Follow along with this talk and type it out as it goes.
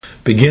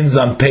begins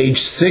on page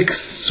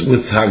 6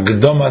 with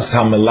Hagdomas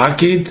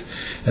Hamelakid,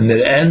 and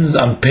it ends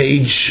on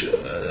page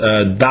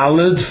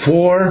Daled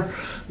 4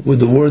 with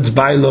the words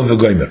Bailo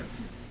V'Goymer.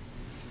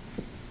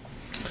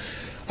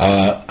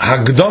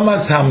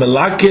 Hagdomas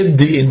Hamelakid,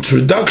 the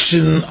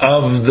introduction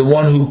of the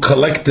one who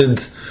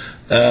collected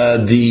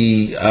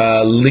the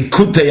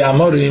Likutei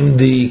Amorim,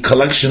 the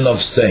collection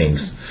of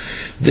sayings.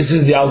 This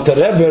is the Alter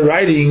Rebbe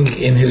writing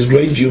in his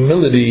great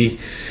humility,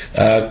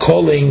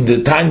 calling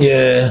the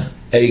Tanya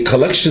a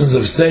collections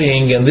of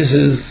saying, and this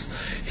is,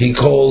 he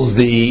calls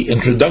the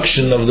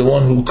introduction of the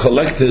one who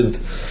collected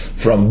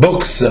from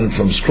books and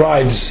from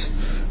scribes,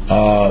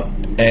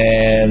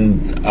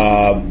 and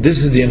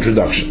this is the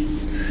introduction.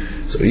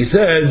 So he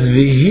says,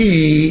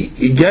 "Vihi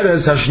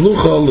igeres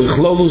hashlucha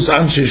lichlolus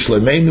anshe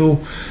shleimenu."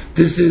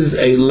 This is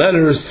a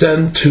letter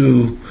sent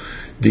to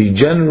the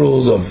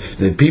generals of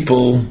the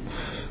people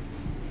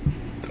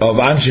of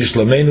Anshe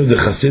Shleimenu, the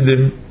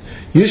Hasidim.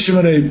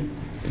 Yishmerei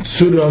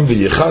tzuram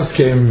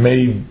v'yichaskem,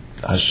 may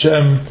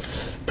Hashem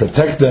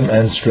protect them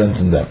and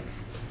strengthen them.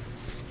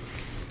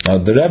 Now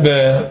the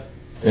Rebbe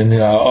in the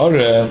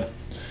Ha'ara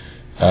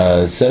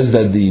says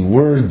that the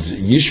word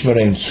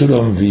Yishmerei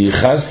tzuram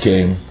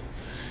v'yichaskem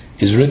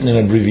is written in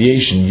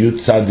abbreviation Yud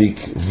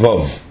Tzadik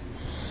Vav,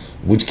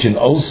 which can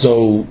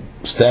also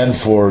stand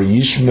for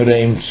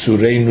Yishmerei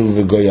Tzureinu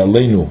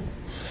V'Goyaleinu,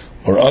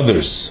 or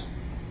others.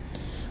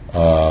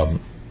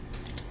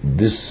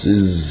 This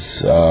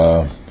is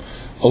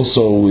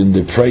also in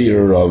the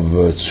prayer of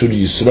Tzur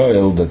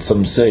Yisrael that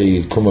some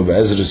say Kuma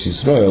Be'ezras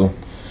Yisrael,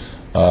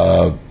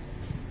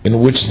 in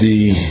which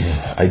the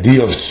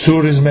idea of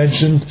Tzur is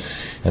mentioned,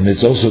 and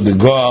it's also the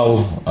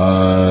Goal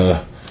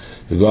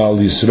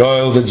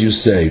Yisrael that you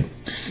say.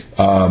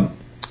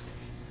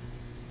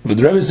 But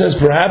the Rebbe says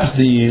perhaps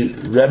the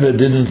Rebbe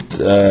didn't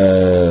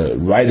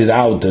write it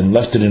out and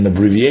left it in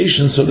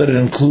abbreviation so that it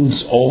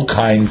includes all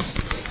kinds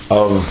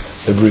of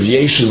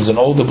abbreviations and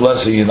all the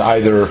blessing in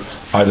either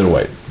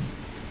way.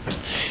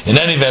 In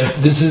any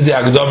event, this is the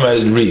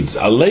Akdama. It reads,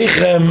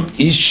 Aleichem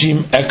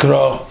Ishim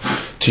Ekra,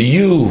 to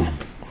you,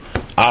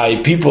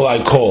 people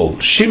I call,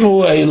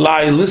 Shimu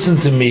Eilai, listen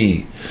to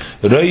me,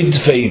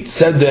 Roidfei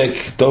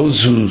Tzedek,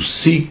 those who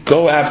seek,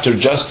 go after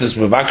justice,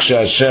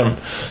 Mevaksha Hashem,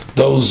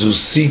 those who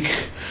seek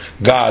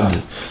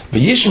God.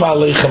 V'yishma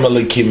Aleichem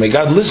Alekim, may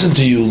God listen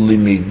to you,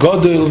 Limi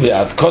Godel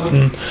Ve'at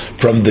Kotten,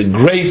 from the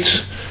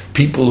great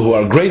people who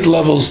are great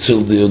levels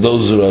till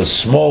those who are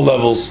small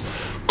levels.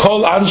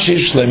 Kol Anshe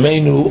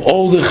Shleimenu,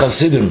 all the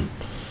Chasidim,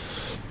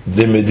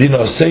 the Medina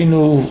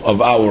Seinu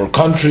of our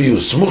country,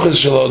 Usmuches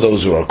Shelo,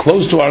 those who are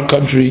close to our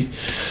country.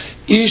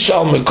 Ish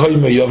al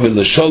Mekoyme Yovel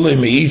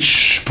L'Sholem,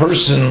 each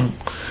person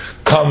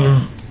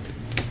come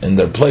in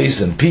their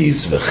place in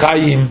peace,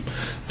 V'chayim,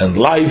 and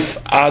life,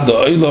 Ad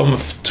Olam,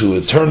 to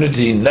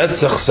eternity,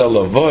 Netzach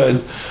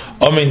Selavoed,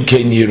 Amen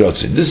Kein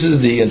Yirotzi. This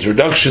is the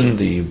introduction,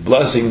 the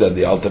blessing that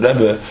the Alter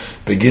Rebbe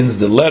begins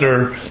the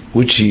letter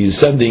which he is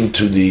sending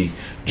to the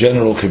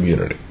general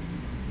community.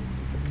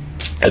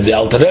 And the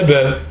Alter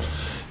Rebbe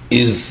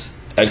is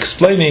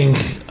explaining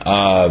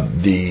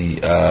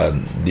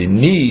the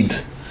need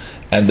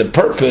and the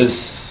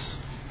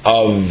purpose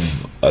of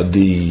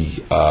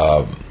the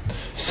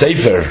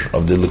Sefer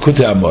of the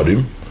Likutei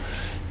Amorim,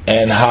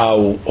 and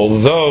how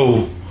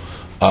although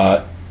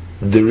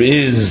there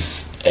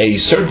is a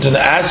certain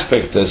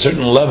aspect, a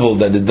certain level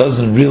that it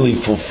doesn't really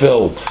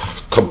fulfill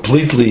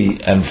completely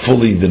and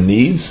fully the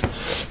needs,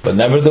 but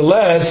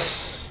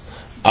nevertheless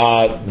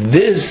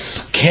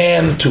this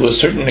can to a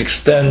certain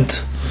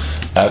extent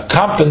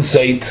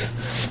compensate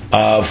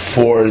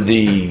for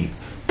the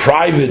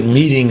private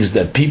meetings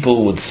that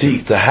people would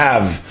seek to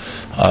have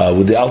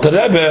with the Alter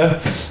Rebbe,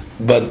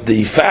 but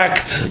the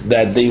fact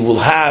that they will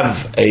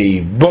have a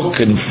book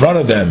in front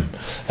of them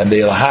and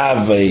they'll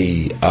have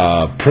a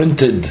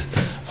printed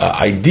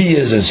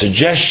ideas and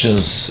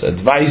suggestions,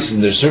 advice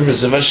in their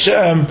service of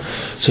Hashem,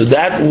 so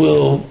that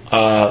will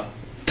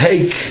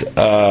take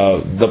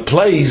the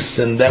place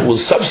and that will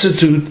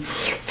substitute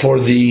for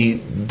the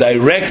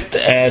direct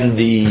and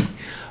the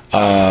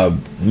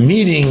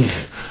meeting,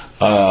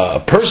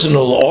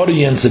 personal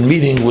audience and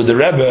meeting with the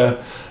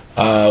Rebbe,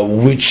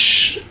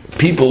 which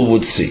people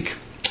would seek.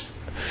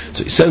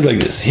 So he says like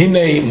this: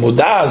 Hine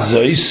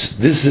mudazois.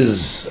 This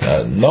is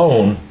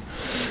known.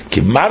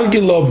 Ki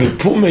margilo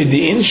bepume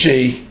di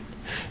inshe,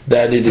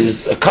 that it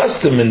is a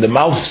custom in the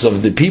mouths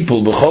of the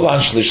people b'chol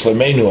anshli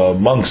shleimenu,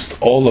 amongst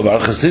all of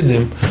our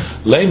Chasidim.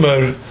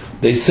 Leimer,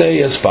 they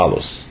say as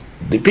follows: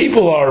 the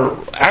people are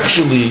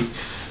actually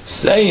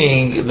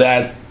saying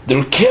that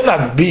there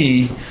cannot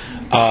be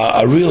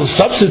a real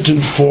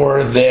substitute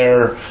for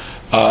their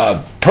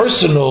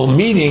personal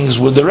meetings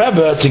with the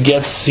Rebbe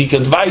to seek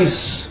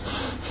advice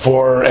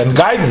for and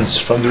guidance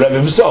from the Rebbe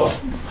himself,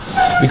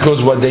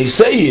 because what they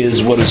say is,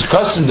 what is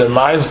custom in their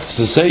mouths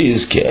to say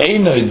is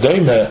ke'eino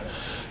doime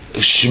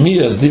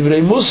shmiyas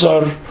divrei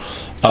musar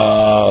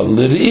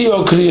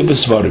l'ri'o kriya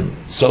b'svarim,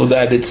 so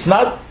that it's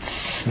not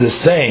the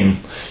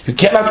same. You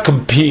cannot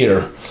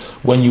compare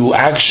when you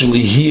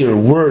actually hear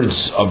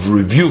words of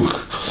rebuke,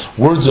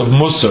 words of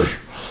musar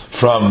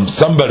from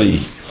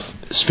somebody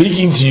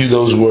speaking to you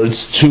those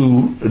words to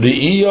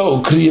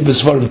Re'iya Ukriya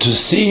B'Svarim, to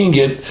seeing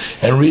it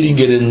and reading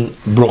it in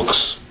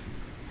books.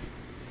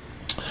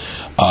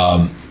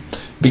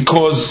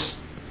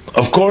 Because,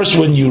 of course,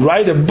 when you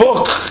write a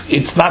book,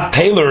 it's not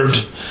tailored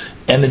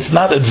and it's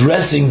not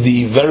addressing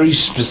the very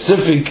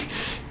specific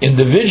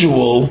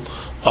individual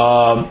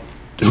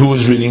who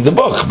is reading the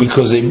book,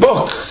 because a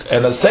book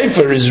and a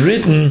sefer is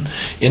written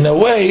in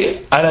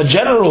a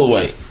general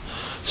way.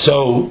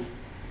 So,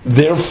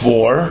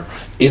 therefore,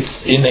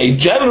 it's in a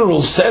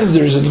general sense,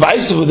 there is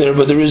advice over there,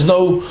 but there is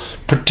no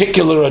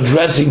particular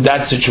addressing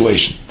that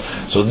situation.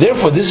 So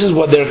therefore, this is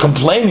what they're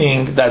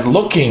complaining, that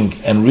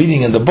looking and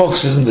reading in the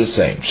books isn't the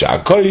same.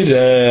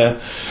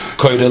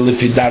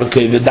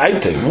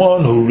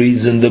 One who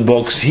reads in the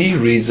books, he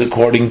reads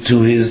according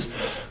to his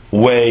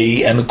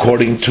way and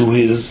according to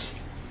his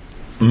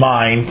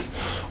mind,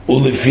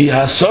 and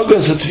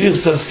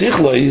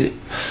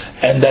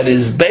that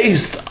is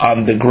based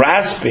on the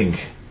grasping,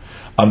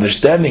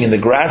 understanding and the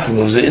grasping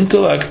of the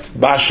intellect,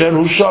 Ba'asher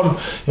Husham,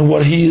 in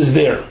what he is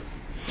there.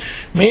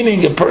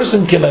 Meaning, a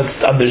person can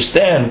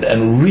understand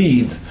and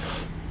read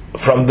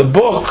from the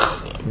book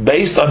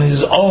based on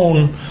his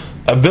own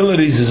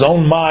abilities, his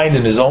own mind,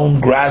 and his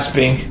own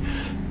grasping,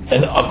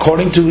 and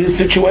according to his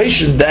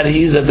situation that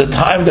he is at the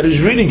time that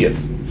he's reading it.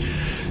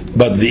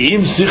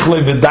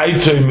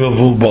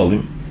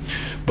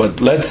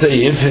 But let's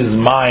say if his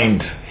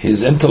mind,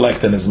 his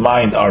intellect and his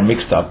mind are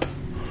mixed up,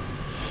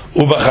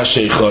 and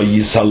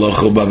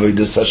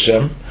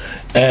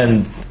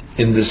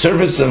in the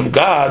service of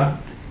God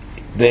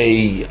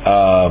they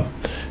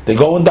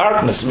go in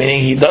darkness, meaning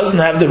he doesn't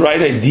have the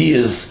right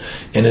ideas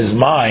in his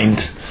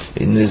mind,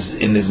 in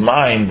his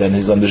mind and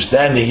his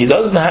understanding. He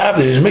doesn't have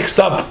it. He's mixed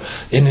up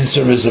in his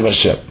service of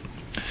Hashem.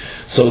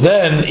 So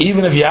then,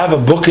 even if you have a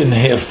book in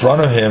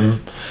front of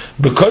him,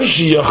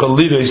 because it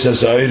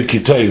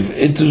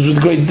is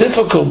with great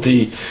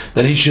difficulty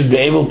that he should be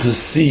able to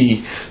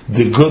see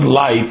the good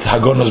light,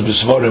 Hagonos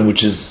B'Svarim,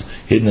 which is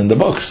hidden in the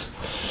books.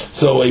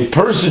 So a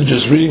person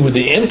just reading with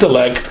the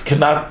intellect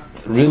cannot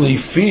really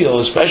feel,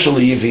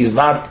 especially if he's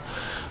not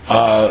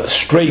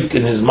straight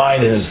in his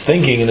mind, in his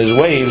thinking, in his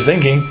way of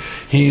thinking,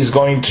 he's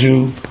going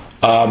to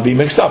be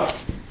mixed up.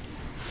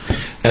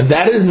 And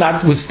that is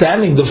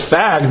notwithstanding the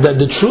fact that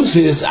the truth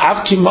is,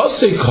 although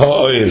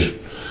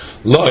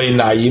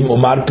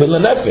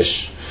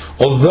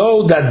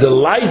that the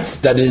light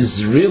that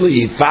is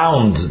really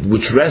found,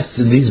 which rests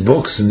in these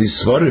books, in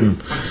these Svarim,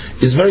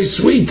 is very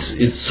sweet.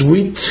 It's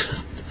sweet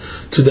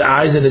to the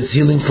eyes and it's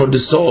healing for the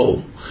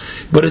soul.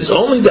 But it's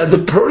only that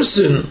the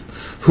person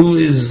who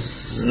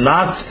is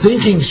not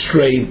thinking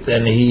straight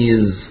and he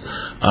is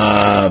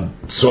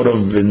sort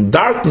of in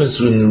darkness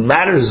in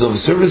matters of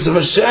service of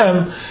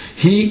Hashem,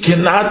 he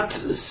cannot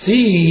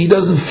see, he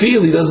doesn't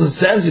feel, he doesn't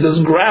sense, he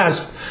doesn't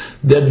grasp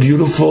that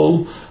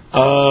beautiful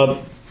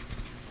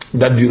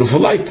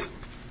light.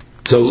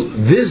 So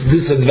this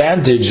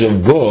disadvantage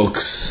of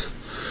books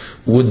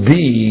would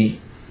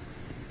be,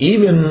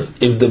 even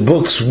if the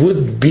books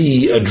would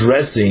be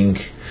addressing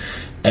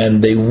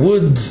and they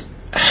would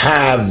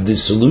have the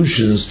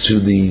solutions to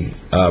the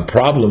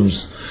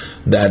problems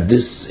that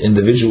this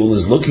individual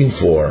is looking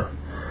for,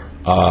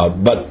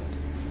 but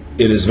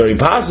it is very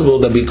possible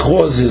that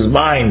because his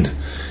mind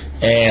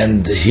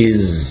and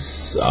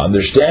his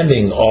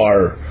understanding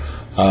are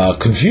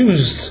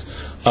confused,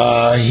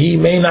 he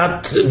may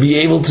not be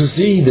able to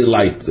see the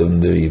light in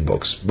the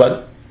books.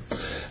 But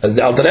as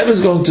the Alter Rebbe is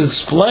going to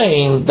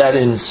explain, that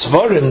in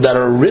Svarim that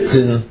are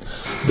written,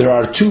 there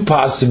are two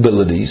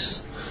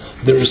possibilities.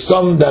 There are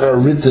some that are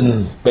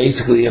written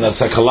basically in a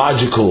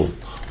psychological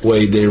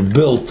way. They're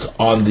built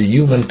on the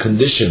human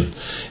condition,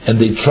 and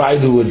they try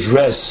to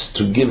address,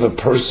 to give a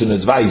person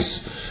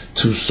advice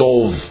to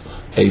solve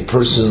a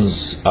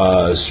person's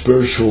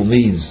spiritual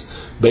needs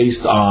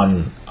based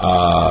on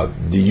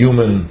the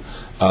human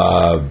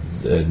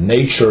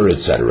nature,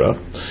 etc.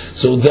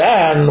 So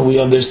then we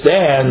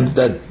understand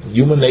that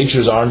human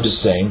natures aren't the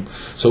same,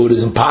 so it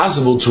is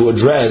impossible to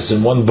address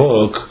in one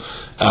book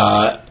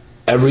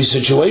every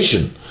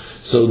situation.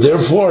 So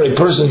therefore, a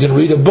person can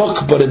read a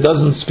book, but it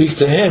doesn't speak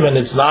to him, and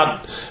it's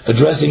not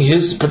addressing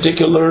his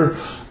particular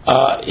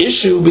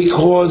issue,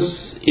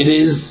 because it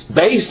is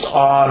based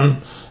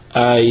on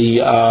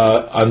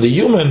the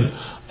human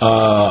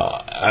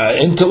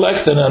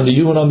intellect and on the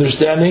human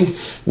understanding,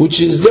 which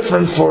is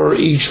different for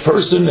each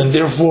person, and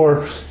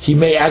therefore he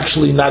may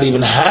actually not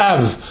even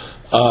have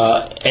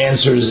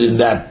answers in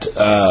that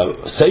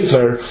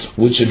sefer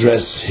which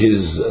address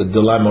his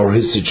dilemma or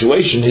his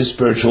situation, his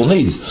spiritual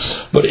needs.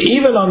 But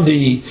even on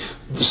the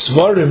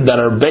svarim that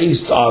are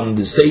based on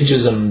the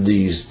sages and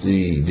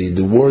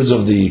the words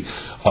of the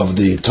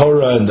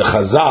Torah and the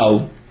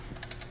Chazal,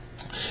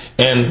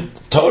 and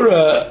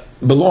Torah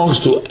belongs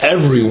to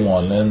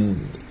everyone,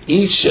 and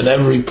each and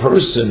every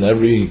person,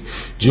 every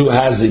Jew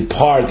has a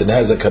part and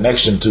has a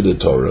connection to the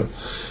Torah.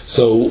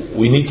 So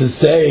we need to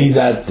say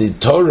that the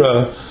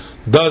Torah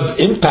does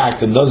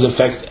impact and does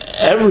affect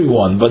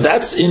everyone, but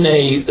that's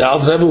the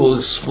Alter Rebbe will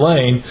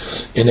explain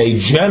in a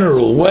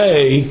general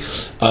way,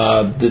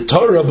 the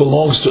Torah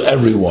belongs to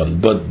everyone,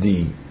 but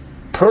the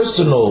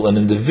personal and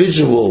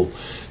individual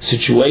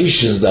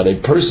situations that a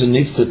person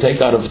needs to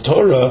take out of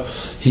Torah,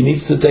 he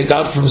needs to take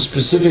out from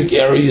specific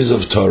areas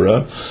of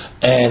Torah,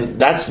 and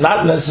that's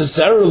not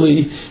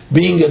necessarily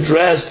being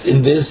addressed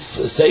in this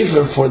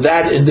sefer for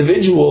that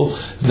individual,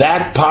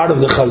 that part of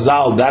the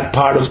Chazal, that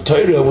part of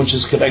Torah which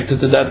is connected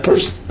to that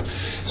person.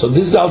 So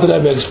this is the Alter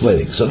Rebbe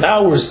explaining. So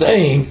now we're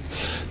saying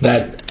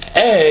that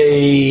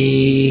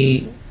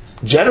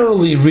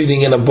generally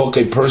reading in a book,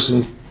 a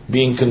person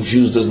being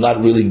confused does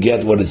not really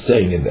get what it's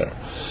saying in there.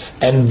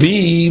 And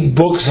B,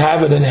 books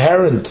have an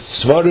inherent,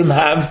 Svarim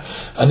have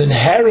an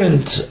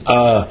inherent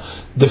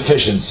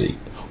deficiency.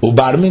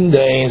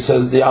 Ubarmindein,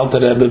 says the Alter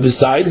Rebbe,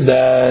 besides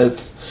the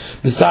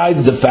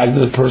fact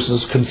that the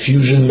person's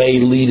confusion may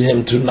lead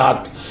him to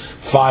not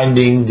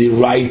finding the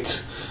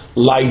right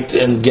light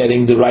and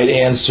getting the right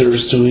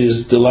answers to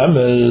his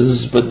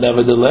dilemmas, but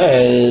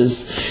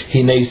nevertheless,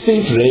 Hinei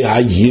Sifrei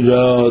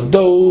HaYira,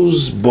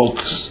 those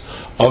books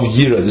of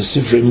Yira, the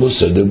Sifrei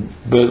Musa, the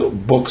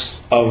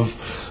books of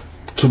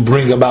to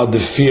bring about the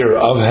fear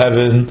of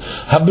heaven,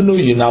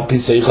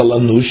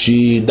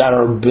 that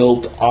are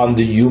built on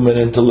the human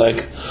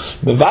intellect,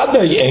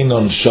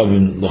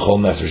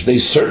 they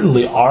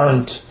certainly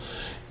aren't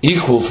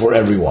equal for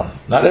everyone.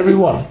 Not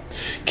everyone.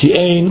 Ki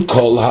ein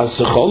kol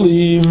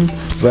hasecholim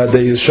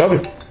v'adei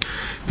yishavim.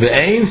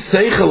 Ve'ein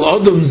seichel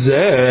odom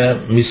zeh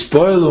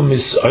mispoil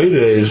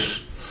u'misoirer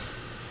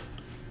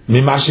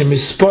mimashe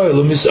mispoil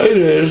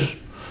u'misoirer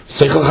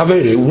seichel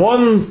chaveri.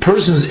 One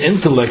person's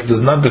intellect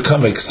does not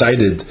become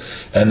excited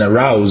and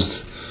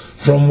aroused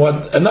from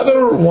what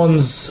another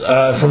one's,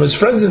 from his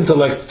friend's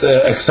intellect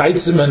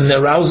excites him and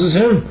arouses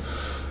him.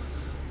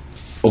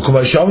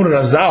 U'kumashamur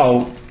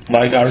Razal,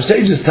 like our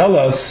sages tell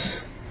us,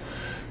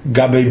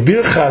 Gabei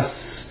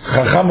birchas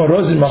chacham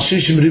arozim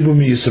mashishim ribu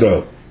mi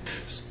Yisrael.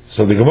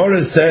 So the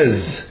Gemara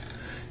says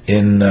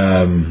in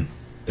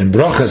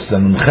Brachas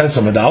and Ches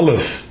Amud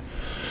Aleph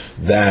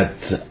that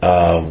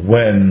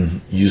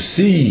when you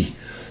see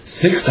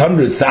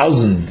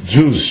 600,000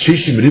 Jews,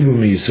 shishim ribu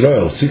mi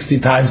Yisrael, 60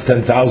 times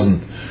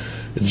 10,000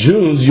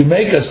 Jews, you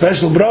make a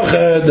special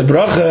bracha, the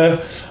bracha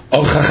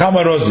of chacham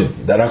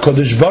arozim, that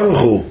HaKadosh Baruch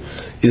Hu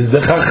is the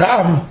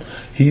chacham.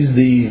 He's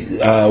the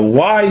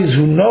wise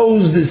who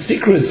knows the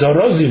secrets,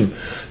 Arozim.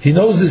 He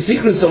knows the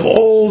secrets of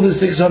all the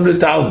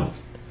 600,000.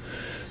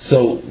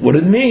 So, what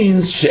it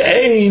means,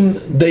 She'ein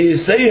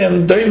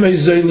deyeseyem doimei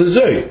zoy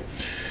lezoy.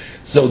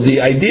 So,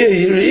 the idea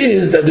here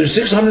is that there's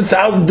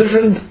 600,000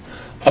 different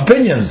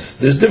opinions.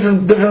 There's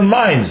different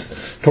minds.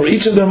 For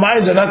each of their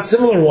minds are not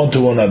similar one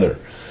to another.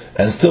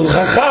 And still,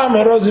 Chacham,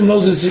 Arozim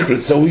knows the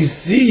secrets. So, we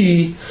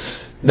see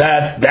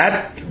that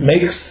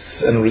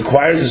makes and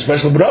requires a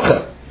special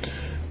bracha.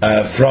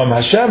 From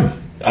Hashem,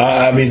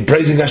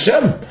 praising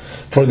Hashem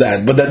for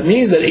that. But that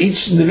means that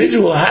each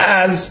individual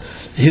has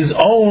his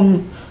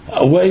own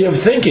way of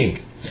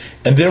thinking,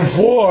 and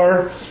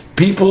therefore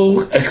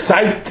people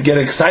get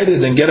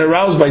excited and get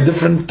aroused by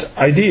different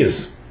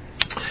ideas.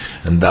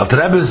 And the Alter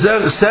Rebbe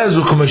says,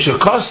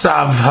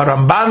 "U'kumeshekosav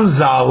haRamban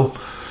zal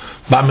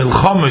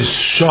b'milchomes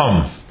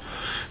shom."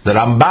 The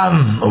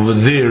Ramban over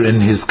there in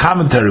his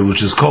commentary,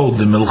 which is called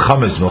the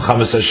Milchames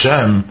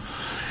Hashem.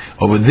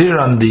 Over there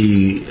in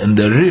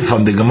the Rif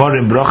on the Gemara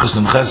in Brachas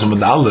Nun Ches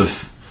Amud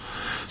Aleph,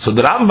 so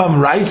the Rambam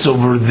writes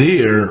over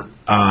there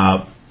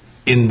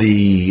in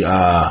the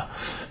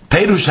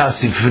Perush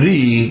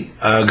HaSifri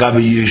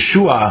Gabi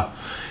Yeshua,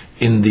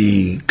 in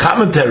the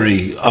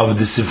commentary of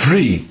the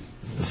Sifri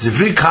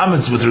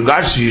comments with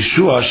regards to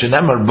Yeshua,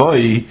 Shenemar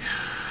Boi,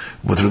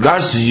 with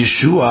regards to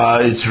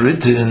Yeshua, it's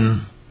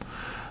written,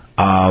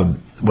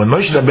 when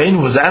Moshe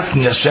Rabbeinu was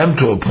asking Hashem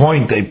to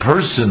appoint a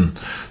person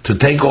to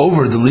take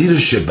over the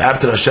leadership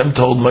after Hashem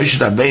told Moshe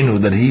Rabbeinu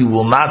that he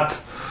will not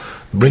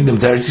bring them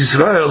to Eretz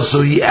Yisrael,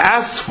 so he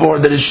asked for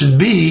that it should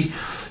be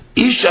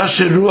Ish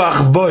Asher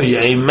Ruach Boy,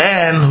 a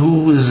man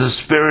whose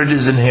spirit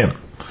is in him.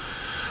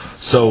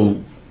 So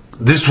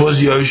this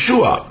was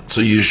Yeshua.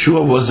 So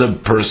Yeshua was a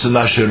person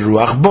Asher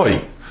Ruach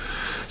Boy.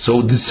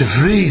 So the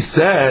Sifri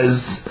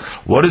says,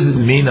 what does it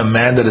mean a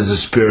man that is a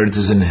spirit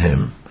is in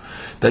him?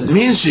 That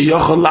means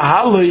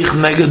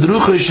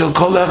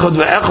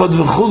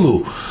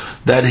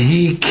that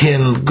he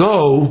can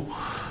go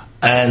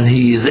and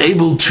he is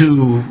able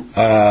to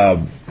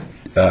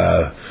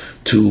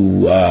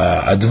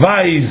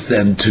advise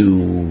and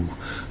to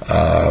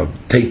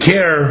take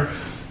care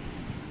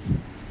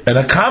and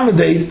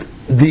accommodate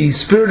the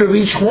spirit of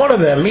each one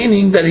of them,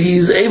 meaning that he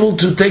is able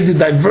to take the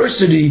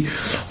diversity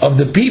of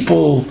the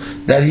people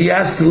that he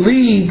has to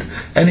lead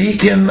and he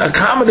can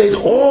accommodate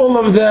all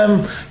of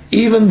them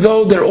even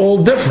though they're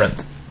all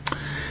different.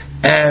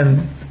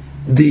 And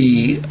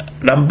the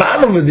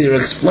Ramban over there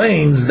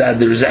explains that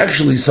there's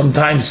actually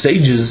sometimes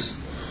sages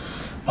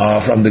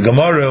from the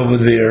Gemara over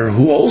there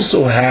who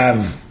also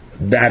have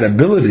that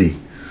ability,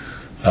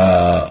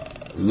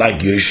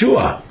 like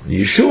Yeshua.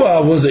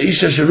 Yeshua was a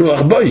Isha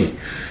Sheruach Boi.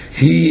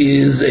 he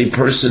is a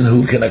person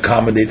who can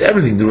accommodate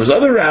everything. There was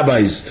other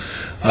rabbis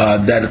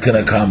that can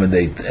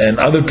accommodate, and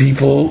other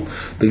people.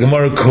 The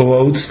Gemara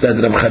quotes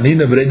that Rav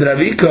Chanina B'Reid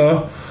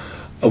Ravika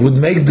would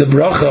make the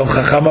bracha of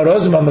Chacham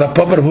HaRozim and Rav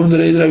Papa Rav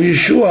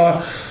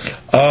Yeshua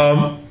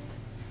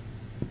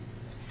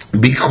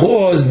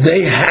because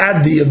they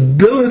had the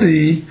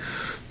ability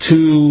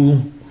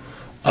to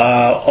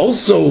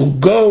also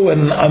go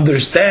and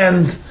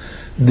understand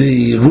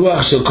the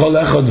Ruach Shel Kol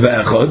Echad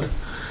Ve'echad,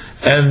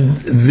 and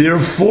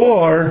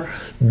therefore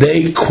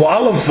they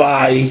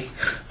qualify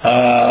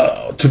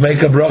to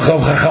make a bracha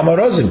of Chacham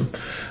HaRozim.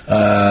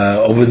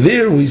 Over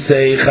there we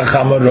say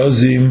Chacham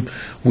HaRozim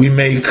we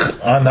make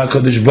on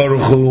HaKadosh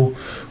Baruch Hu,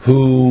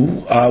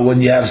 who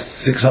when you have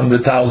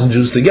 600,000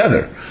 Jews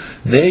together,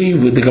 they,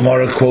 with the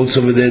Gemara quotes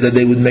over there, that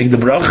they would make the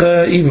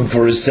bracha even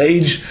for a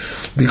sage,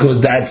 because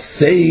that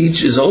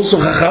sage is also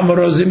Chacham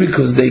HaRozim,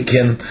 because they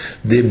can,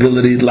 the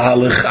ability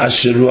Lahalech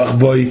Asher Ruach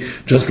Boy,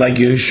 just like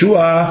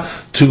Yeshua,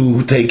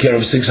 to take care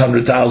of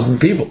 600,000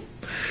 people.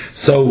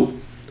 So,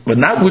 but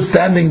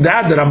notwithstanding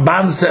that, the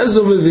Ramban says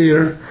over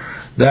there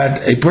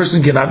that a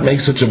person cannot make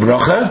such a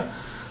bracha,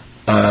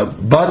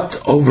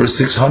 but over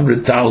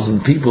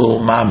 600,000 people,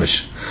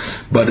 mamish.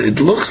 But it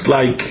looks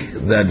like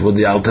that what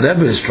the Alter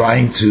Rebbe is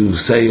trying to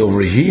say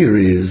over here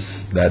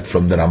is that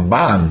from the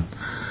Ramban,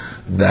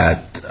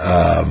 that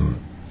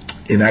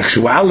in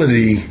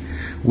actuality,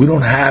 we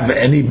don't have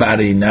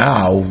anybody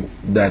now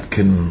that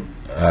can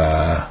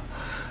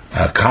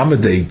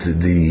accommodate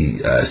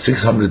the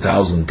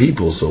 600,000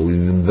 people. So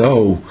even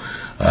though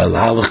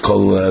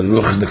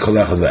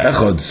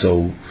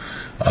so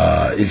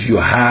if you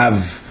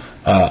have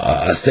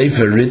a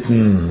sefer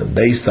written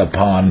based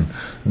upon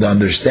the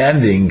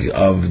understanding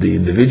of the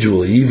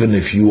individual, even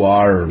if you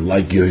are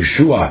like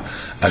Yeshua,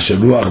 Asher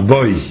Ruach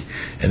Boy,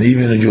 and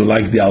even if you're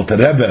like the Alter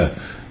Rebbe,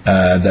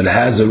 that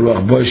has a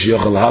Ruach Boy,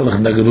 Sheyochel Halach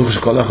Neged Ruach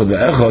Shekol Echad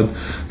Ve'echad,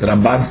 the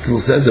Ramban still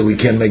says that we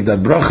can't make that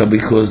bracha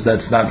because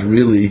that's not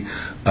really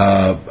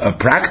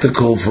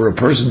practical for a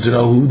person to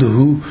know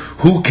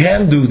who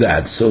can do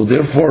that. So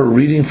therefore,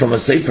 reading from a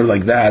sefer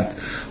like that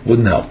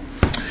wouldn't help.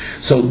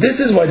 So this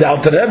is why the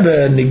Alter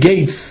Rebbe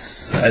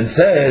negates and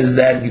says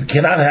that you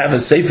cannot have a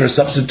sefer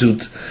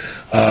substitute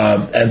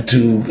and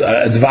to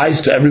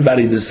advise to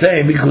everybody the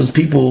same, because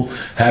people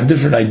have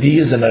different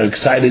ideas and are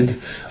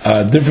excited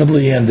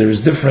differently, and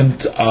there's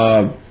different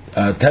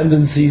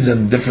tendencies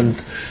and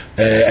different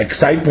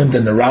excitement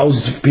and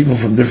aroused people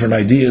from different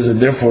ideas,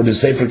 and therefore the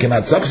sefer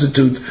cannot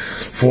substitute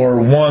for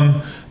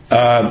one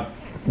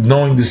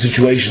knowing the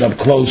situation up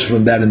close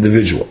from that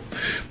individual.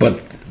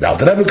 But the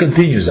Alter Rebbe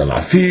continues, even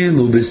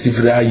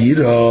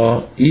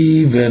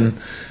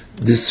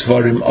the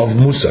Sfarim of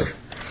Musar.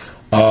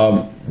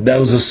 There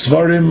was a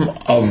Sfarim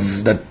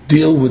of that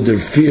deal with their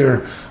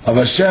fear of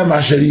Hashem,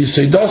 Asher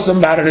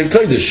Yisodosam B'Harei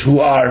Kodesh, who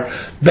are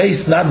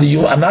based not on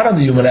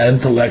the human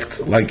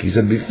intellect, like he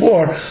said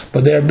before,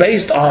 but they are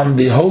based on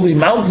the holy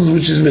mountains,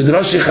 which is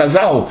Midrash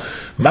Chazal.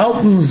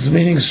 Mountains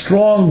meaning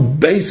strong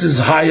bases,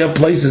 high up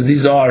places.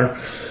 These are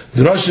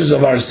drushes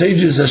of our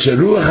sages, Asher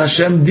Ruach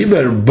Hashem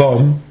Diber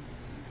Bom,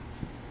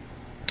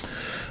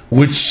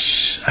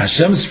 which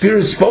Hashem's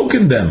Spirit spoke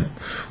in them.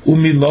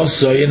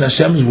 Umilosoi, and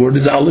Hashem's word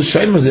is Al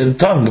Shaimas, in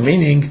tongue,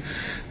 meaning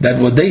that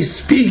what they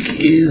speak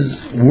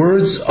is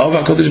words of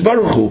HaKadosh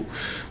Baruch Hu,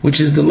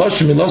 which is the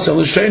Lashon Milos Al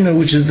Shaina,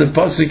 which is the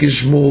Pasuk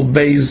Ishmul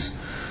Beis,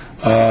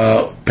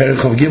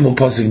 Perich of Gimel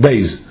Pasuk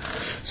Beis.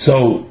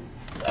 So,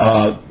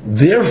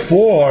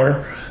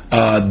 therefore,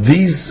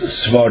 these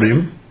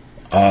Svarim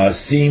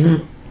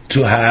seem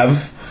to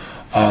have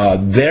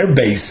their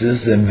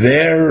basis, and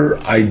their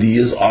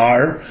ideas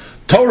are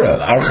Torah,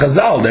 our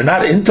Chazal. They're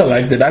not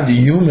intellect, they're not the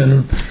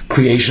human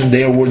creation,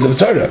 they are words of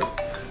Torah.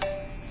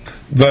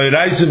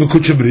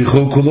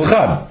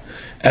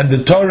 And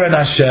the Torah and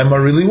Hashem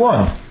are really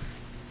one.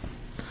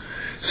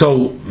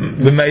 So,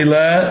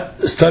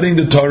 B'meila, studying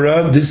the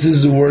Torah, this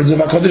is the words of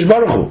HaKadosh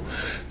Baruch Hu.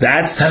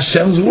 That's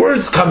Hashem's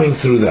words coming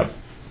through them.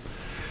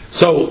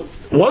 So,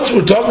 once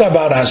we're talking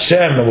about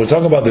Hashem and we're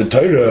talking about the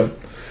Torah,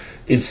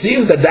 it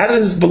seems that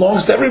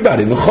belongs to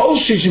everybody. V'chol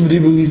shishim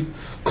ribu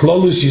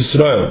klolus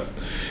Yisrael.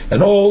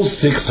 And all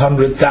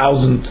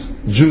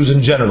 600,000 Jews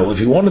in general. If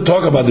you want to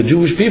talk about the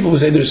Jewish people, we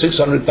say there's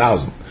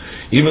 600,000.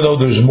 Even though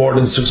there's more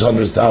than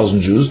 600,000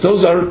 Jews,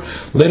 those are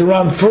later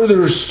on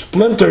further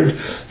splintered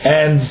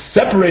and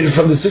separated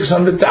from the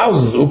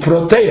 600,000,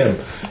 uproteim,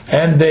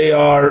 and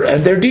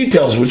their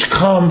details, which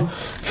come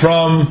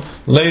from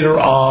later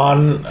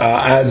on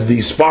as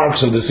the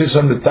sparks of the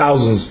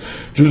 600,000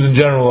 Jews in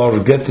general are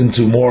get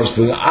into more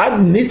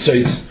ad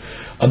nitzoitz,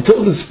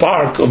 until the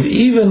spark of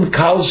even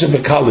kal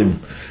shebekalim,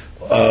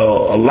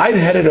 a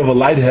lightheaded of a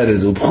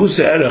lightheaded,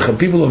 and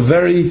people of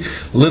very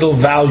little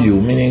value,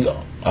 meaning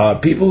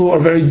people who are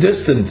very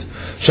distant,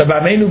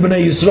 Shabamenu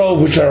b'nei Yisrael,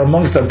 which are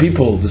amongst our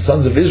people, the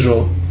sons of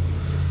Israel.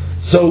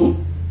 So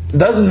it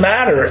doesn't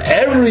matter.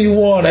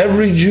 Everyone,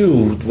 every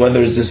Jew,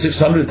 whether it's the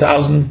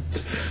 600,000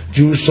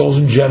 Jewish souls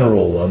in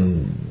general,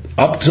 and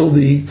up till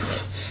the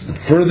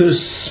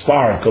furthest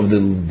spark of the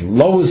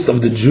lowest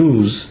of the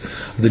Jews,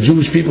 the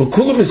Jewish people,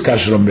 kulam is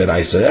kasherim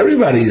b'raisa.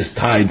 Everybody is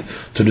tied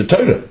to the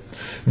Torah.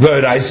 And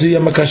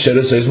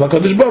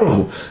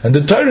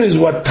the Torah is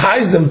what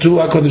ties them to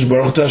HaKadosh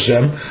Baruch Hu, to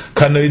Hashem,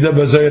 Kanoida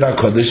b'Zohar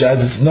HaKadosh,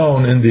 as it's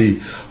known in the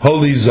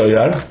Holy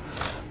Zohar.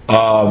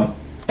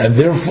 And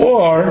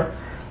therefore,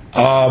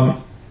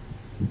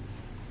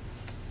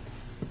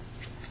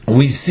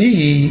 we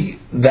see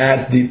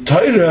that the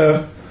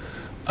Torah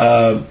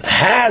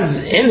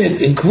has in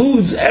it,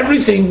 includes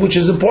everything which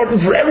is important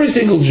for every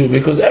single Jew,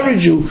 because every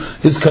Jew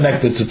is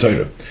connected to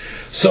Torah.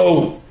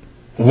 So,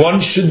 one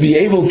should be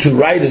able to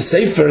write a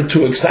sefer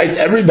to excite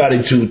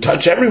everybody, to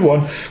touch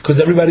everyone, because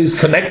everybody is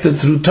connected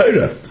through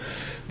Torah.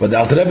 But the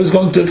Alter Rebbe is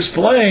going to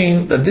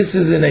explain that this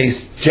is in a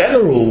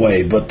general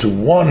way, but to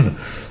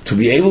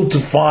be able to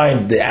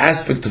find the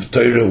aspect of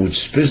Torah which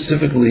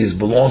specifically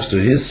belongs to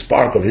his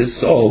spark of his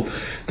soul,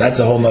 that's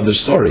a whole other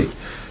story.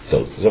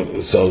 So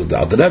the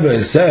Alter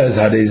Rebbe says,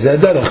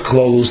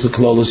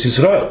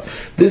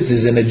 this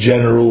is in a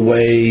general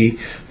way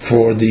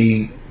for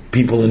the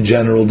people in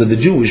general, that the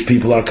Jewish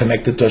people are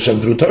connected to Hashem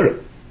through Torah.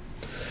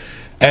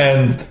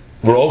 And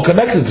we're all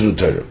connected through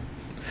Torah.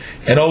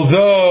 And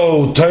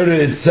although Torah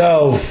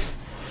itself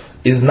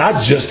is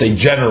not just a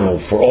general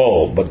for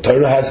all, but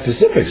Torah has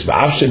specifics.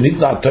 That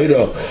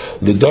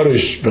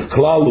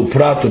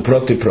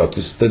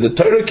the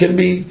Torah can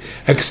be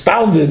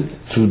expounded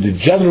to the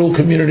general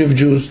community of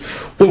Jews,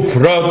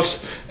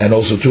 and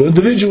also to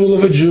individual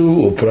of a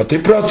Jew, and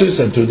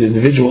to the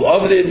individual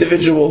of the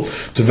individual,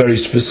 to very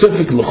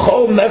specific, to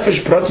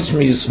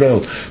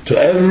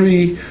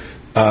every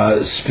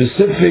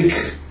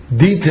specific,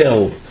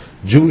 detailed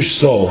Jewish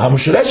soul,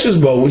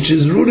 which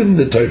is rooted in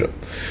the Torah.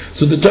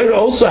 So the Torah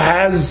also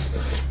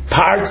has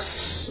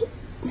parts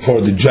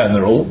for the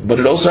general, but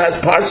it also has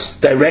parts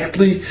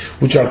directly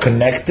which are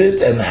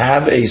connected and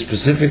have a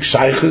specific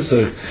shaykhus,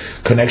 a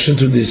connection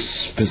to this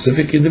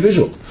specific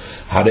individual.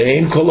 But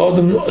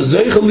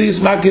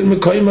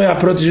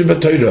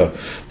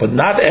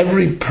not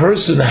every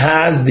person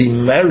has the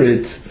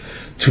merit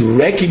to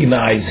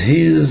recognize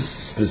his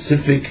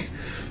specific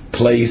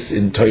place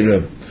in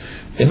Torah.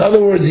 In other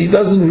words, he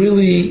doesn't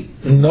really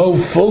know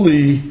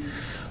fully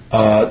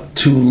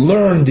to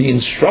learn the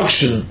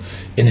instruction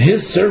in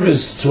his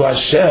service to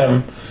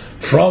Hashem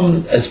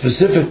from a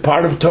specific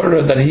part of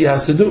Torah that he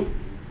has to do.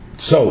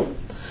 So,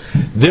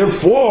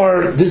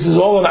 therefore, this is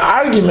all an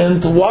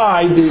argument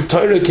why the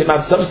Torah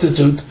cannot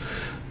substitute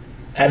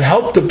and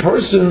help the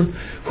person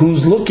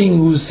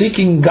who's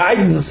seeking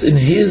guidance in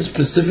his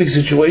specific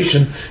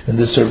situation in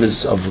the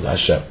service of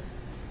Hashem.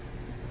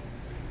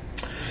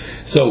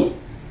 So,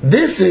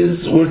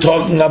 we're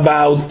talking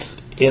about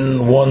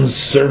in one's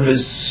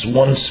service,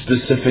 one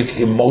specific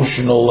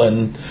emotional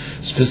and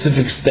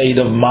specific state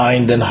of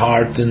mind and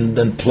heart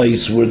and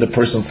place where the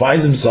person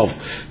finds himself,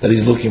 that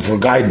he's looking for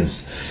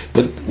guidance.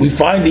 But we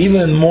find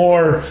even in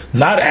more,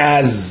 not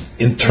as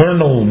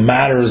internal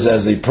matters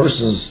as a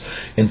person's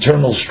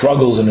internal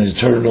struggles and his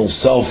internal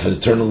self, his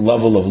internal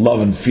level of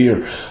love and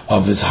fear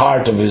of his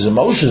heart, of his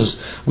emotions,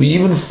 we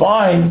even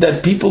find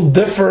that people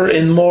differ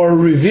in more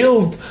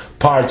revealed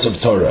parts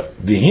of Torah.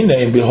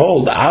 V'hinei, and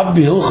behold, av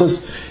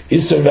b'hilchas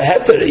iser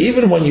v'heter,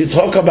 even when you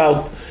talk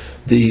about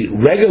the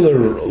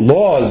regular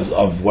laws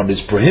of what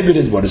is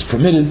prohibited, what is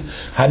permitted,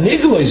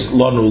 haniglois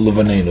lanu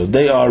levanenu,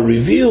 they are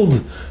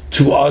revealed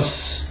to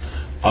us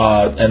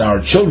and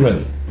our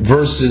children,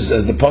 versus,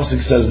 as the pasuk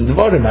says in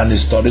Devarim,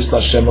 hanistoris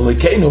l'Hashem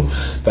Elokeinu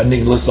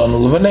v'niglas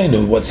lanu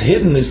levanenu, what's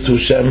hidden is to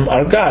Hashem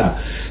our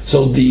God.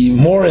 So the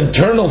more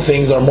internal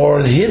things are more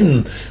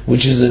hidden,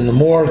 which is in the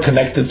more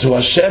connected to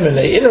Hashem in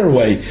the inner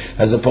way,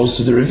 as opposed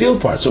to the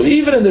revealed part. So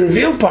even in the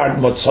revealed part,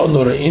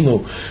 motzonu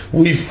re'inu,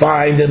 we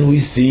find and we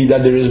see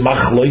that there is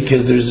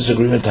machloikes, there is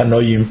disagreement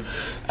hanoim,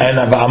 and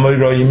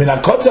avamoyroim in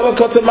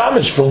akotza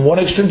mamish, from one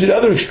extreme to the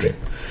other extreme.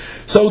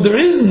 So there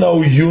is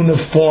no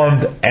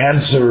uniformed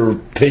answer,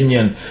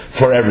 opinion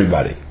for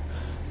everybody.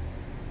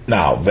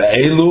 Now,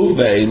 ve'elu,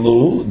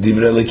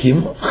 divrei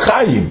Elokim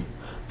chayim,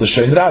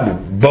 l'shein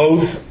rabim.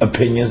 Both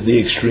opinions, the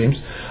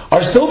extremes,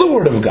 are still the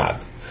word of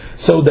God.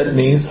 So that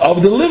means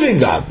of the living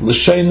God,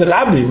 l'shein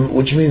rabim,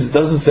 which means it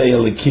doesn't say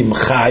Elokim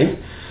chay,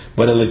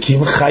 but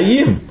Elokim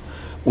chayim,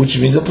 which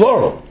means a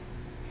plural.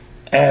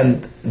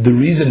 And the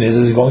reason is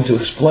he's going to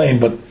explain,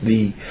 but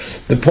the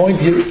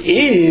point here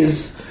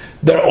is,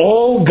 they're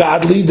all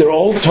godly, they're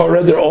all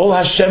Torah, they're all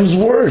Hashem's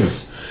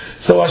words.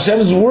 So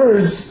Hashem's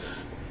words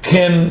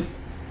can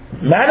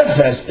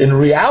manifest in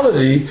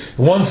reality.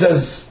 One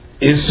says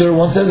Isser,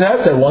 one says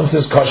Heter, one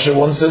says Kosher,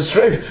 one says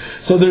Strict.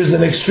 So there's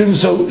an extreme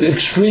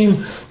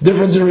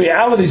difference in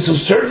reality. So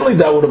certainly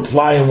that would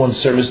apply in one's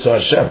service to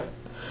Hashem.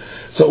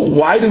 So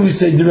why do we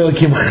say Divrei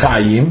Elokim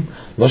Chayim,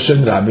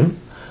 Loshen Rabim,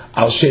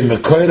 Al Shem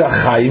Mekoyra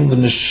Chayim,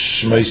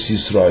 L'Nishmos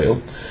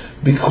Yisrael?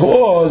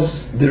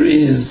 Because there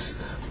is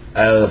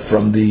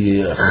from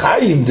the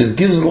Chaim that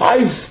gives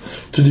life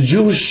to the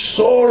Jewish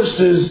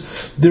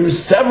sources. There are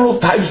several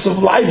types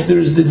of life. There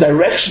is the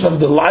direction of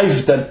the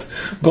life that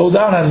go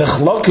down, and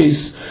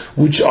nechlokis,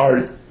 which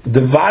are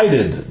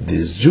divided.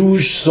 These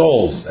Jewish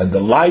souls and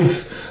the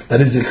life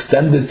that is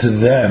extended to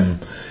them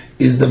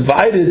is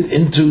divided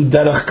into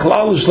derech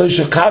klal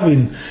shleisha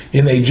kavin,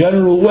 in a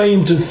general way,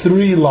 into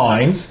three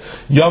lines.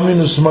 Yamin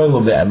u'smoil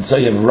of the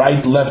emtza, you have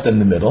right, left, and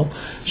the middle.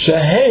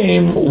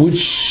 Shehem,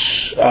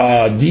 which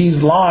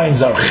these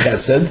lines are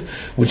chesed,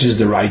 which is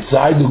the right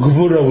side,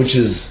 ugvura, which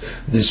is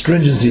the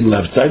stringency,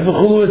 left side,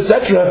 v'chulu,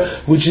 etc.,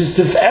 which is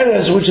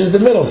tiferes, which is the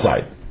middle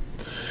side.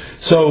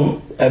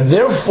 So, and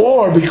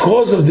therefore,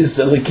 because of this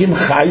elikim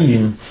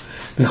chayim,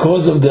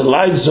 because of the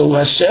life, so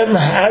Hashem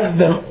has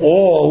them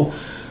all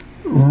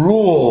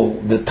rule,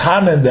 the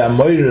Tana and the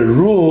Amoira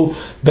rule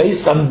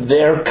based on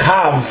their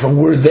kav, from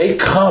where they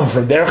come,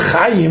 from their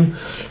chayim,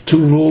 to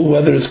rule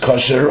whether it's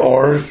kosher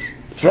or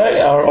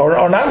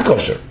not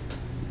kosher.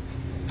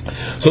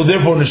 So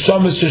therefore,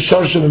 neshamas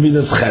sheshorshem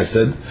midas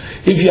chesed,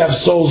 if you have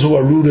souls who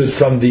are rooted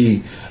from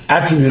the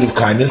attribute of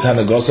kindness,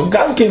 hanagosam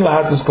gamkin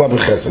lahatas klab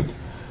chesed.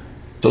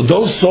 So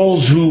those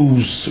souls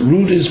whose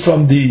root is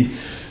from the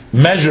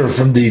measure,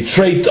 from the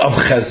trait of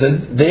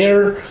chesed,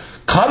 their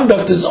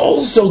conduct is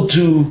also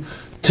to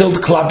tilt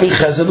klapi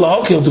chesed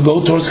lahokil, to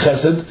go towards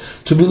chesed,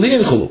 to be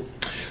in chulu.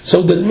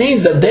 So that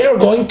means that they are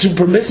going to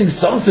permissing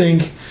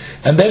something,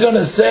 and they're going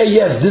to say,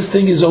 yes, this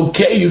thing is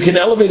okay, you can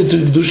elevate it to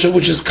kedusha,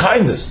 which is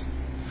kindness.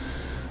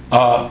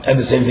 And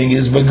the same thing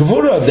is by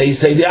Gevura, they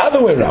say the other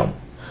way around.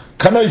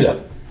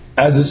 Kanoida,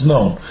 as it's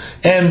known.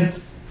 And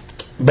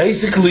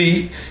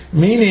basically,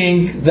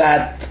 meaning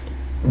that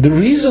the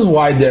reason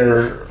why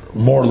they're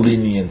more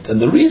lenient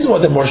and the reason why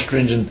they're more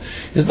stringent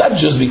is not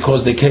just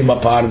because they came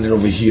up out of it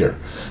over here.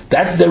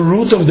 That's the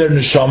root of their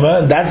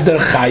neshama, and that's their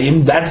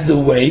chayim, that's the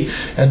way,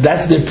 and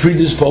that's their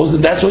predisposed,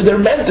 and that's why they're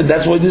meant, and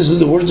that's why this is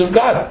the words of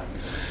God.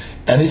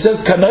 And he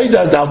says, Kanoida,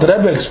 as the Alter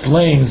Rebbe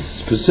explains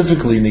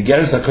specifically in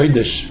Igeres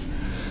HaKodesh,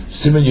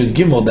 Siman Yud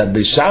Gimel, that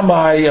the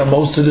Shammai are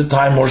most of the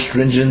time more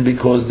stringent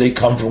because they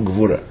come from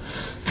Gevura,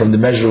 from the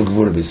measure of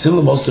Gevura.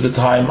 Beisila most of the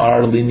time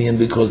are lenient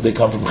because they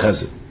come from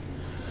Chesed.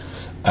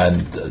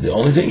 And the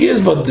only thing is,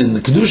 but in the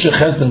Kedusha,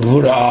 Chesed and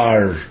Gevura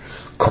are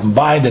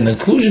combined and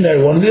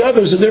inclusionary one or the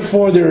other, so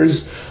therefore there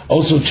is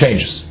also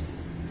changes.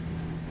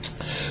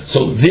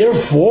 So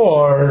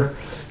therefore,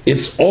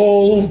 it's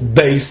all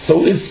based,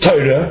 so it's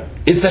Torah,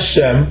 it's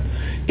Hashem,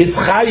 it's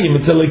Chaim,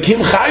 it's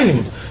Elikim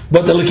Chaim,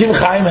 but Elikim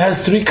Chaim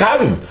has three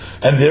Kavim,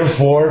 and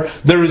therefore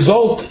the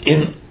result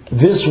in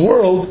this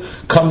world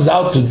comes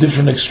out to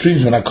different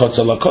extremes when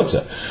akotza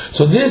lakotza.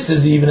 So this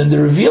is even in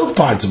the revealed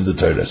parts of the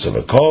Torah. So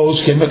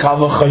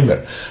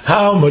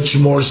how much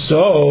more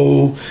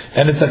so,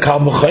 and it's a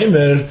kal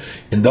v'chomer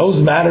in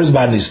those matters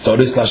by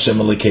nistoris l'Hashem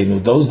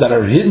Elokeinu, those that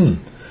are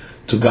hidden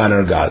to God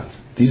our God.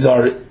 These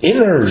are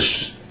inner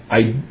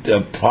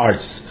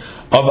parts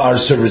of our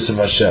service of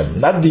Hashem,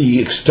 not the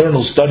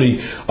external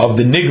study of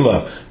the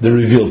nigla, the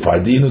revealed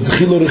part.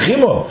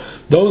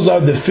 Those are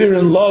the fear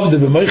and love, the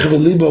b'meicha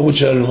v'liba,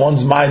 which are in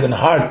one's mind and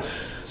heart.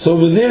 So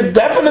over there,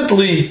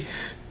 definitely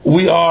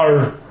we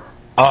are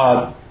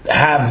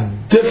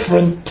have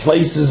different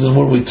places in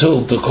where we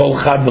told to call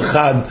chad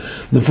v'chad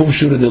lefum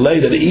shura delay,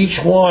 that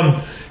each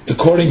one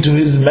according to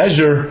his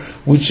measure,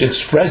 which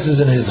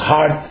expresses in his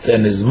heart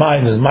and his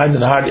mind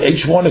and heart,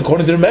 each one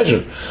according to their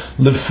measure.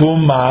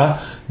 Lefum ma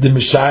the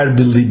Mishayr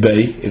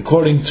Bilibay,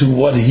 according to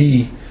what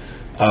he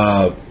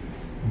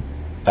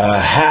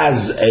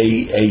has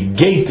a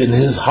gate in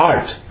his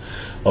heart,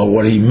 or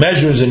what he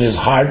measures in his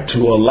heart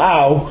to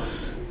allow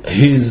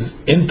his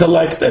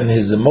intellect and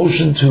his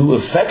emotion to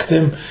affect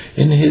him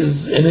in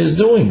his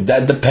doing.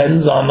 That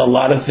depends on a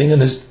lot of things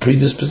in his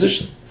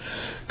predisposition.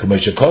 As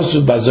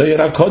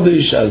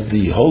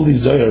the Holy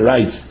Zohar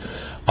writes,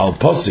 Al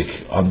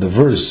Posik, on the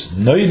verse,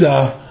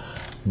 Noida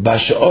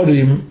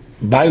Bash'orim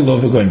Bailo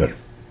V'goymer,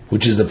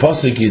 which is the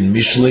pasuk in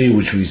Mishlei,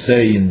 which we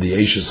say in the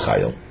Eishes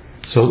Chayil.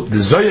 So the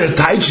Zohar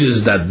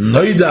teaches that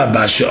Noida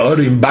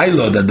Bash'orim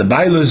Bailo, that the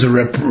Bailo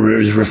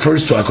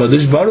refers to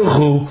HaKadosh Baruch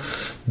Hu,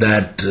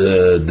 that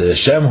the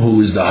Hashem,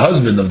 who is the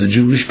husband of the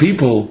Jewish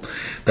people,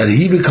 that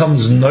he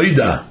becomes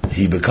Noida,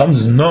 he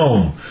becomes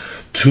known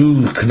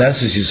to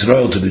Knesset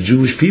Yisrael, to the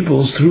Jewish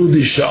peoples, through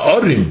the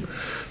Sha'orim,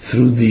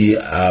 through the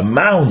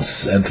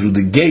mounts and through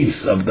the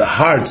gates of the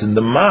hearts and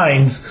the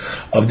minds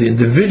of the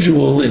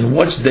individual, in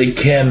which they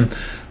can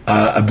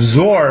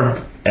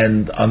absorb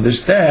and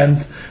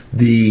understand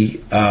the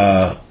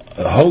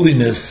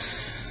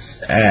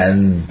holiness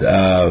and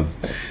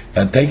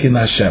take in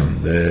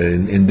Hashem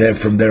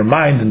from their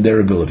mind and their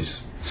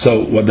abilities.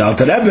 So what the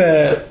Alter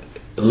Rebbe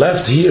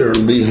left here,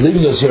 he's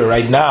leaving us here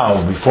right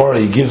now, before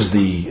he gives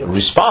the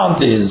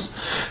response, is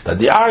that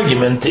the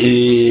argument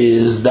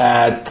is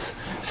that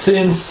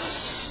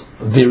since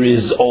there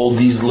is all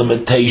these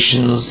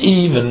limitations,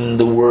 even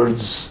the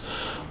words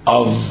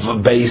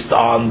of based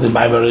on the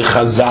Maimari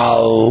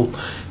Chazal,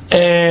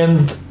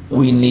 and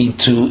we need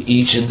to,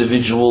 each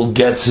individual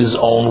gets his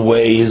own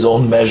way, his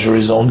own measure,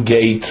 his own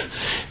gate,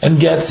 and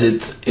gets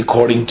it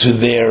according to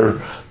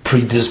their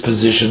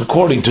predisposition,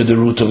 according to the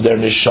root of their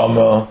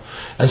neshama.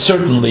 And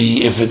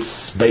certainly if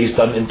it's based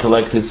on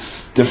intellect,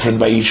 it's different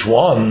by each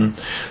one.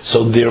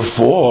 So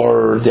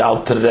therefore, the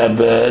Alter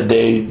Rebbe,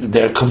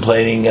 they're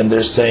complaining and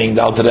they're saying,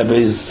 the Alter Rebbe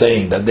is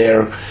saying that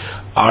their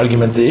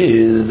argument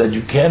is that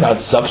you cannot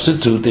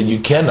substitute and you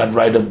cannot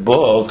write a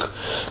book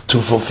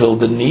to fulfill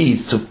the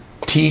needs, to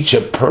teach a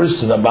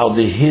person about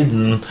the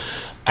hidden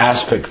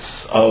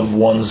aspects of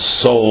one's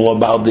soul,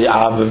 about the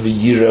Ava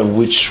V'yira,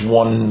 which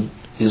one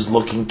is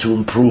looking to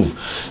improve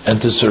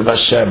and to serve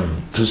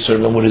Hashem, to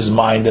serve Him with his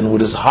mind and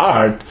with his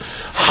heart.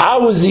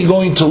 How is he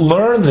going to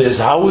learn this?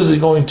 How is he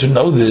going to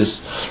know this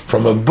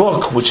from a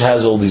book which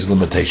has all these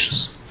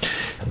limitations?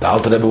 And the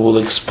Alter Rebbe will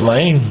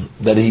explain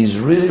that he's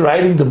really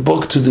writing the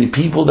book to the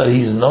people that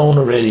he's known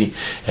already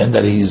and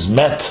that he's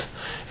met,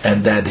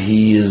 and that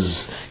he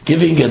is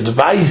giving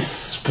advice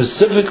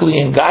specifically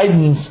and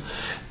guidance,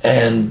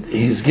 and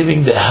he's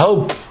giving the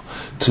help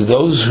to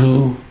those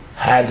who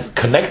had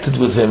connected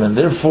with him, and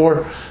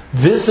therefore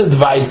this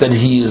advice that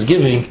he is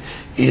giving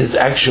is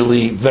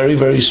actually very,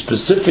 very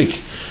specific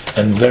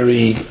and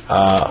very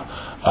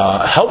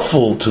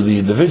helpful to the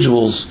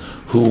individuals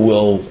who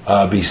will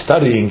be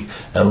studying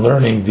and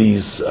learning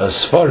these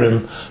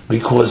Sfarim,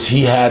 because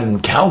he had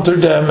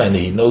encountered them and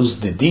he knows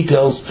the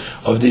details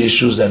of the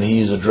issues and he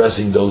is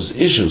addressing those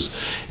issues.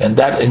 And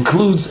that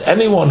includes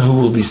anyone who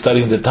will be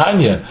studying the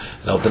Tanya.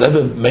 Now, the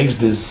Rebbe makes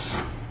this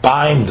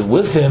bind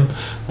with him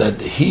that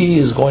he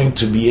is going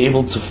to be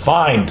able to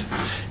find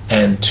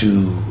and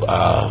to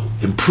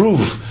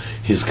improve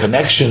his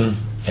connection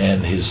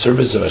and his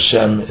service of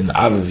Hashem in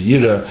Ava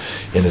V'yira,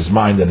 in his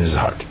mind and his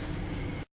heart.